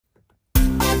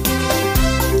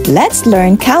Let's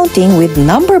learn counting with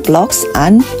number blocks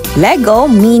and Lego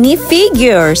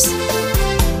minifigures.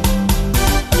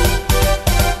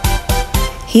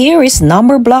 Here is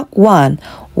number block 1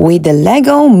 with the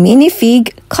Lego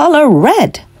minifig color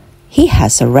red. He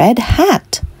has a red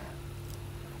hat.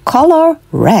 Color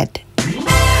red.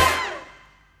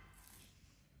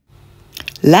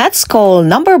 Let's call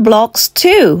number blocks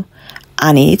 2,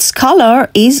 and its color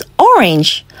is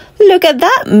orange. Look at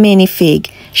that minifig.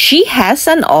 She has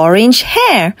an orange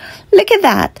hair. Look at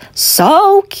that.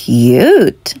 So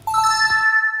cute.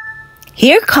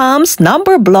 Here comes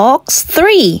number blocks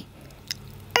 3,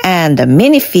 and the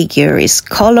minifigure is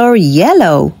color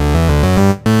yellow.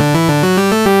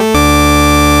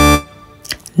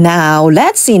 Now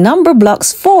let's see number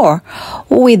blocks 4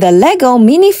 with the Lego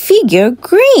minifigure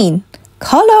green.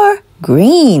 Color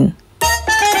green.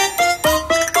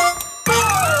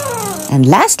 And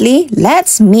lastly,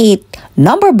 let's meet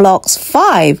number blocks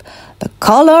 5. The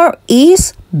color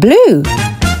is blue.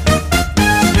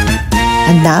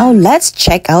 And now let's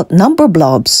check out number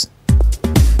blobs.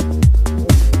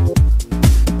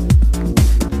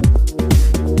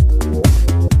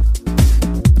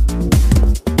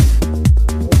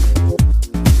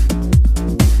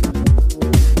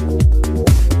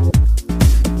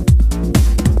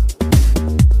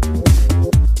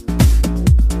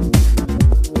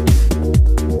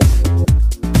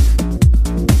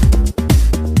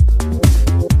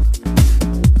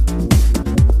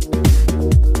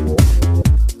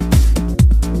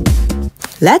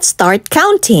 Let's start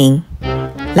counting.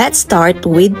 Let's start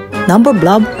with number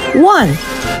blob 1.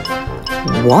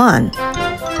 1.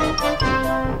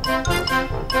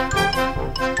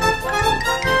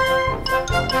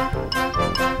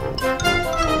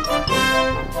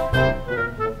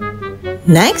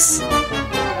 Next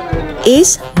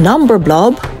is number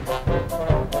blob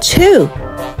 2.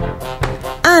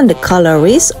 And the color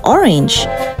is orange.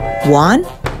 1,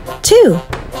 2.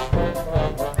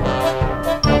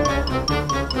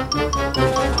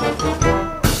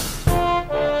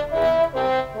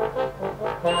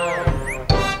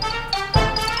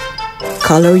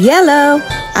 Color yellow,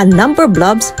 and number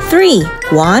blobs 3.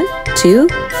 1, 2,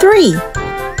 3.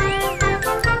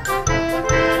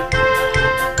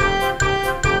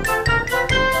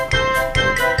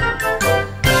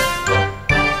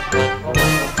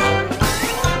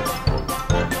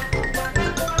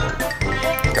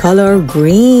 Color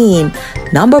green,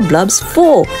 number blobs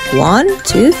 4. 1,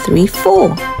 2, 3,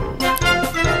 4.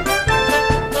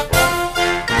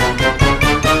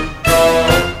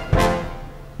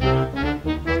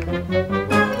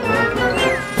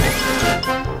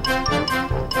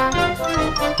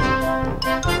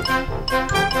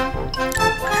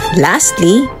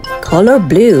 Lastly, color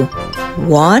blue.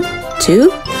 1,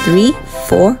 2, 3,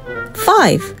 4,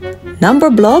 5. Number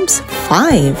blobs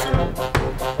 5.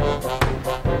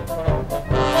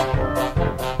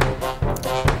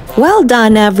 Well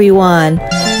done, everyone.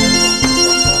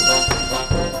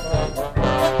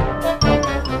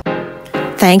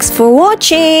 Thanks for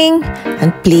watching.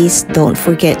 And please don't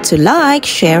forget to like,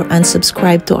 share, and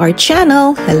subscribe to our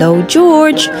channel, Hello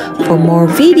George, for more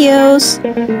videos.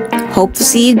 Hope to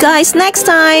see you guys next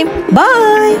time.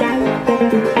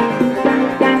 Bye!